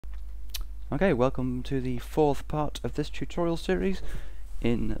Okay, welcome to the fourth part of this tutorial series.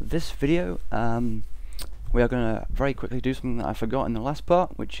 In this video, we are going to very quickly do something that I forgot in the last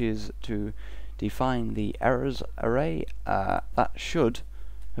part, which is to define the errors array. That should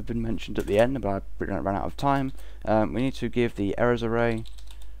have been mentioned at the end, but I ran out of time. We need to give the errors array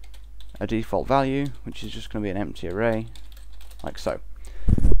a default value, which is just going to be an empty array, like so.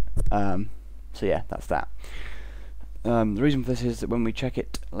 So yeah, that's that. The reason for this is that when we check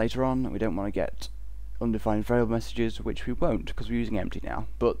it later on, we don't want to get undefined variable messages, which we won't because we're using empty now,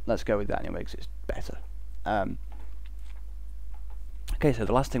 but let's go with that anyway because it's better. Okay, so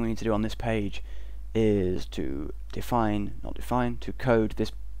the last thing we need to do on this page is to to code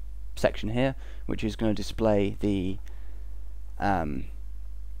this section here, which is going to display the error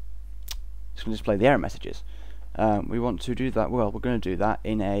messages. We want to do that. Well, we're going to do that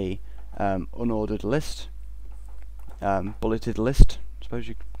in a unordered list. Bulleted list, I suppose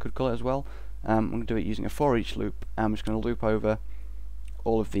you could call it as well. I'm going to do it using a for each loop. I'm just going to loop over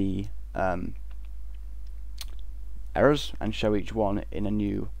all of the errors and show each one in a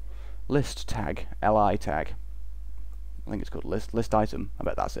new list tag, li tag. I think it's called list item. I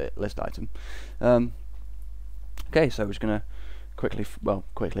bet that's it, list item. Okay, so we're just going to quickly, we're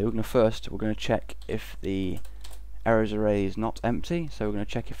going to check if the errors array is not empty. So we're going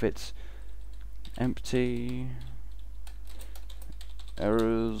to check if it's empty.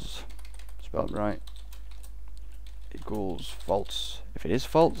 Errors spelled right equals false. If it is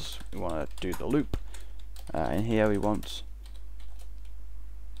false, we want to do the loop. In here we want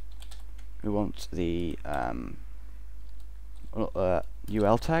the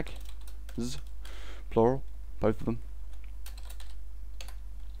ul tag, plural, both of them,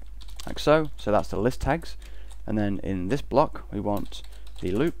 like so. So that's the list tags, and then in this block we want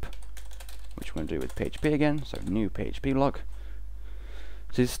the loop, which we're going to do with PHP again. So new PHP block.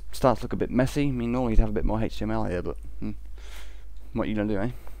 So this starts to look a bit messy. I mean, normally you'd have a bit more HTML here, but what are you going to do,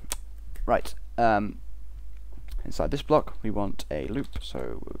 eh? Right. Inside this block, we want a loop.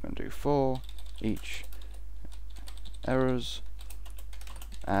 So we're going to do for each errors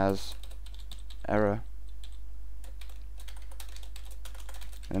as error.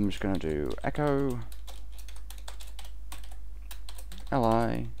 And I'm just going to do echo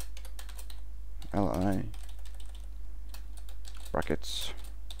li brackets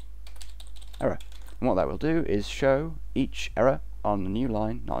error. And what that will do is show each error on a new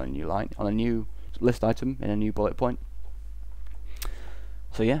line, not a new line, on a new list item in a new bullet point.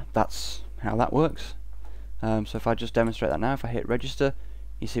 So yeah, that's how that works. So if I just demonstrate that now, if I hit register,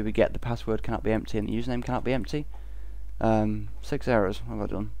 you see we get the password cannot be empty and the username cannot be empty. 6 errors. What have I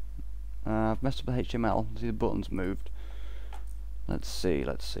done? I've messed up the HTML. See, the button's moved. Let's see.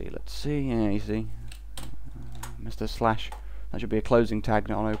 Yeah, you see, missed a slash. That should be a closing tag,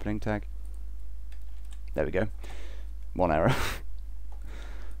 not an opening tag. There we go. 1 error.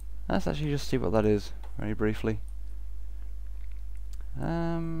 Let's actually just see what that is, very briefly.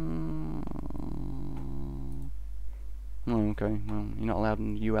 Oh, okay, well, you're not allowed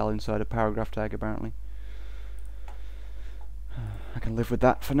an UL inside a paragraph tag, apparently. I can live with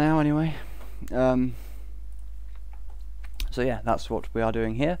that for now, anyway. So yeah, that's what we are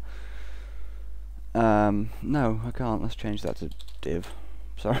doing here. No, I can't. Let's change that to div.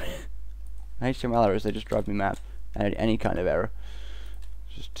 Sorry. HTML errors, they just drive me mad. Any kind of error.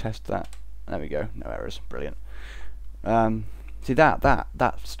 Just test that. There we go. No errors. Brilliant. See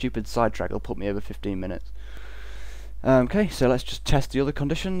that stupid sidetrack will put me over 15 minutes. Okay, so let's just test the other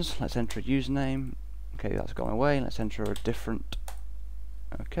conditions. Let's enter a username. Okay, that's gone away. Let's enter a different.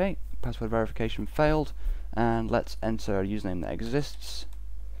 Okay, password verification failed. And let's enter a username that exists.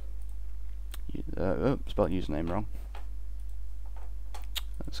 Spelled username wrong.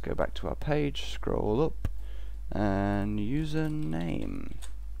 Let's go back to our page, scroll up, and username.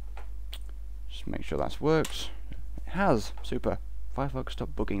 Just make sure that's worked. It has. Super. Firefox,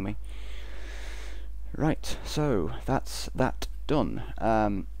 stop bugging me. Right, so that's that done.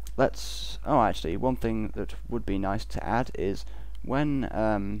 Actually, one thing that would be nice to add is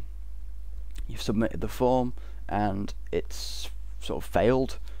when you've submitted the form and it's sort of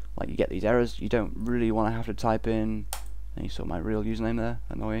failed, like you get these errors, you don't really want to have to type in, and you saw my real username there,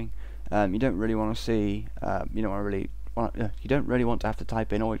 annoying. You don't really want to see, you don't really want to have to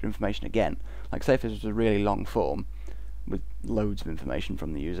type in all your information again. Like say if this was a really long form with loads of information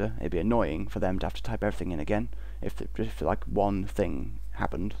from the user, it'd be annoying for them to have to type everything in again if like one thing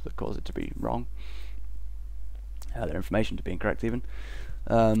happened that caused it to be wrong, their information to be incorrect even.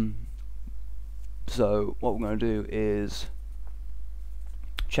 So what we're going to do is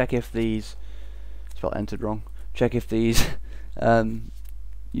check if these, spelled entered wrong, check if these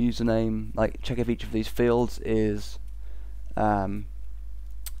username, like check if each of these fields is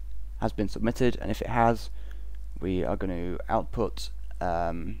has been submitted, and if it has, we are going to output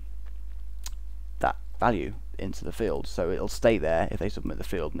that value into the field, so it'll stay there if they submit the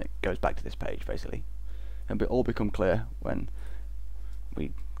field, and it goes back to this page basically, and all become clear when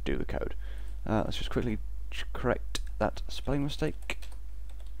we do the code. Let's just quickly correct that spelling mistake,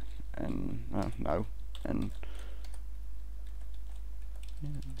 and no, and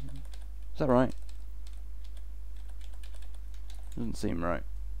is that right? Doesn't seem right.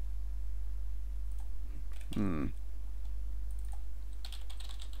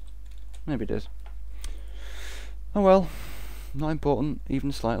 Maybe it is. Oh well, not important,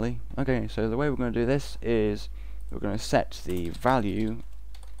 even slightly. Okay, so the way we're going to do this is we're going to set the value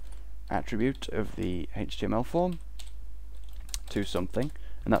attribute of the HTML form to something,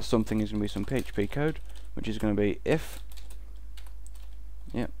 and that something is going to be some PHP code, which is going to be if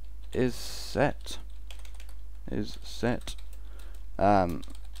is set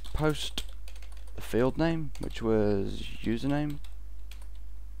post the field name, which was username,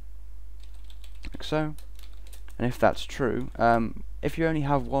 like so. And if that's true, if you only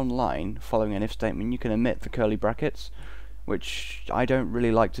have one line following an if statement, you can omit the curly brackets, which I don't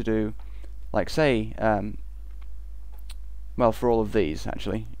really like to do. Like say, well, for all of these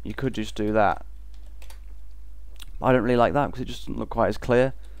actually, you could just do that. I don't really like that because it just doesn't look quite as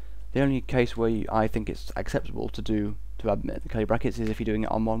clear. The only case where I think it's acceptable to omit the curly brackets is if you're doing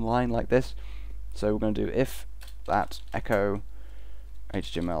it on one line like this. So we're going to do if that echo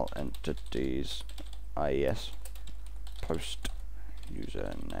HTML entities IES post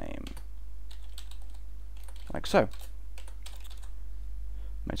username, like so.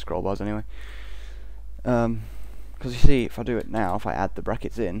 Made scroll bars anyway, because you see, if I do it now, if I add the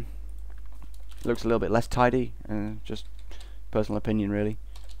brackets in, it looks a little bit less tidy, just personal opinion really.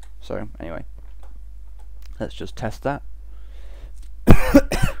 So anyway, let's just test that.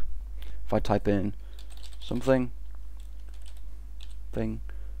 If I type in something,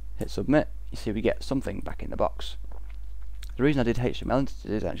 hit submit, you see we get something back in the box. The reason I did HTML entities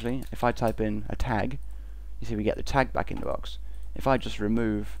is actually, if I type in a tag, you see we get the tag back in the box. If I just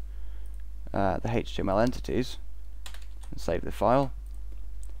remove the HTML entities and save the file,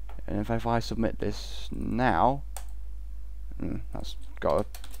 and if I submit this now, that's got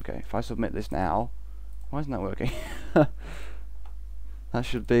okay. If I submit this now, why isn't that working? That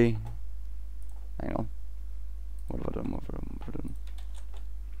should be. Hang on. What have I done?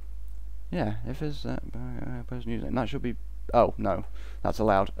 Yeah, if it's person username, that should be. Oh no, that's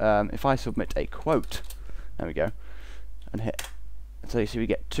allowed. If I submit a quote, there we go, and hit. So you see we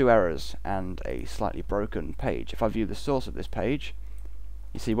get 2 errors and a slightly broken page. If I view the source of this page,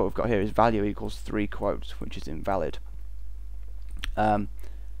 you see what we've got here is value equals 3 quotes, which is invalid.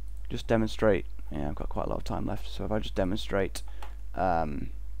 Just demonstrate. Yeah, I've got quite a lot of time left. So if I just demonstrate, oh,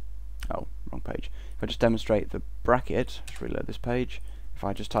 wrong page. If I just demonstrate the bracket, just reload this page. If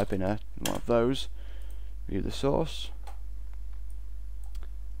I just type in one of those, view the source,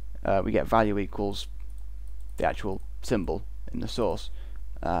 we get value equals the actual symbol in the source,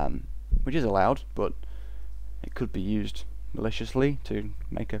 which is allowed, but it could be used maliciously to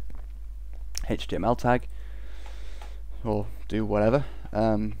make a HTML tag or do whatever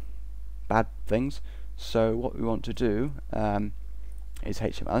bad things. So what we want to do is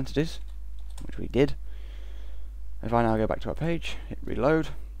HTML entities, which we did. If I now go back to our page, hit reload,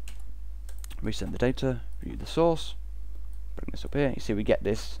 resend the data, view the source, bring this up here, you see we get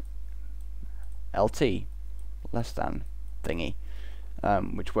this LT less than thingy,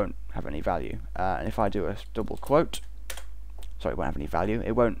 which won't have any value. And if I do a double quote, sorry, it won't have any value,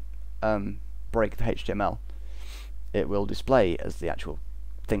 it won't break the HTML. It will display as the actual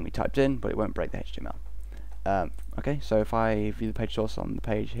thing we typed in, but it won't break the HTML. Okay, so if I view the page source on the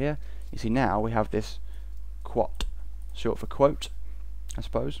page here, you see now we have this quote, short for quote, I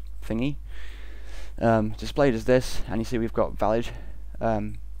suppose, thingy, displayed as this, and you see we've got valid.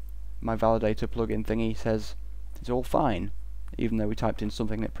 My validator plugin thingy says it's all fine, even though we typed in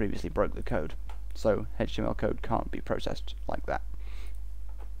something that previously broke the code. So HTML code can't be processed like that.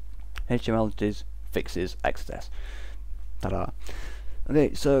 HTML entities fixes XSS. Ta-da.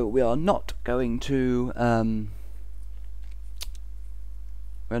 Okay, so we are not going to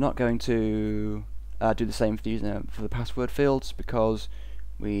do the same for the username for the password fields, because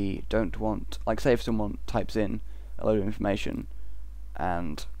we don't want, like, say if someone types in a load of information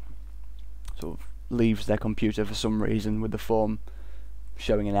and sort of leaves their computer for some reason with the form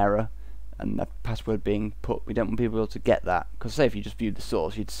showing an error and the password being put, we don't want people to get that, because say if you just viewed the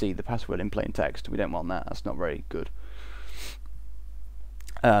source, you'd see the password in plain text. We don't want that. That's not very good.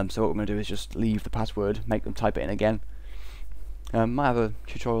 So what we're going to do is just leave the password, make them type it in again. Might have a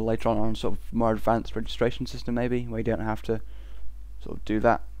tutorial later on sort of more advanced registration system maybe, where you don't have to sort of do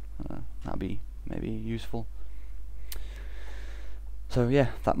that. That'd be maybe useful. So yeah,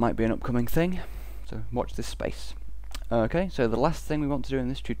 that might be an upcoming thing, so watch this space. Okay, so the last thing we want to do in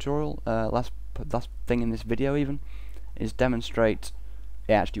this tutorial, last thing in this video even, is demonstrate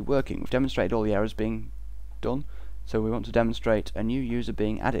it actually working. We've demonstrated all the errors being done, so we want to demonstrate a new user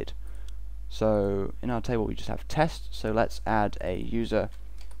being added. So in our table we just have test, so let's add a user,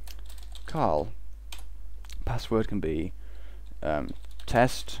 Carl. Password can be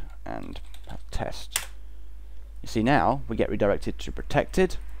test and test. You see now we get redirected to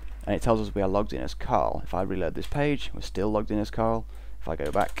protected, and it tells us we are logged in as Carl. If I reload this page, we're still logged in as Carl. If I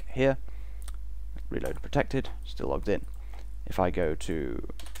go back here, reload protected, still logged in. If I go to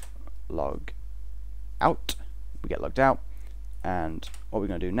log out, we get logged out, and what we're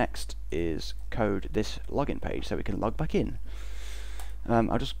going to do next is code this login page so we can log back in.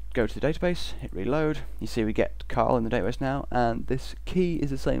 I'll just go to the database, hit reload. You see we get Carl in the database now, and this key is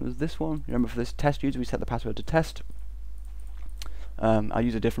the same as this one. Remember, for this test user we set the password to test. I'll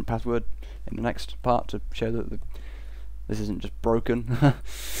use a different password in the next part to show that this isn't just broken.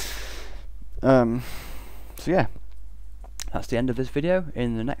 So yeah, that's the end of this video.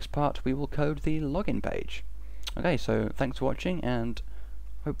 In the next part we will code the login page. Okay, so thanks for watching, and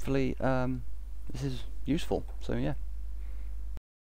hopefully this is useful. So yeah.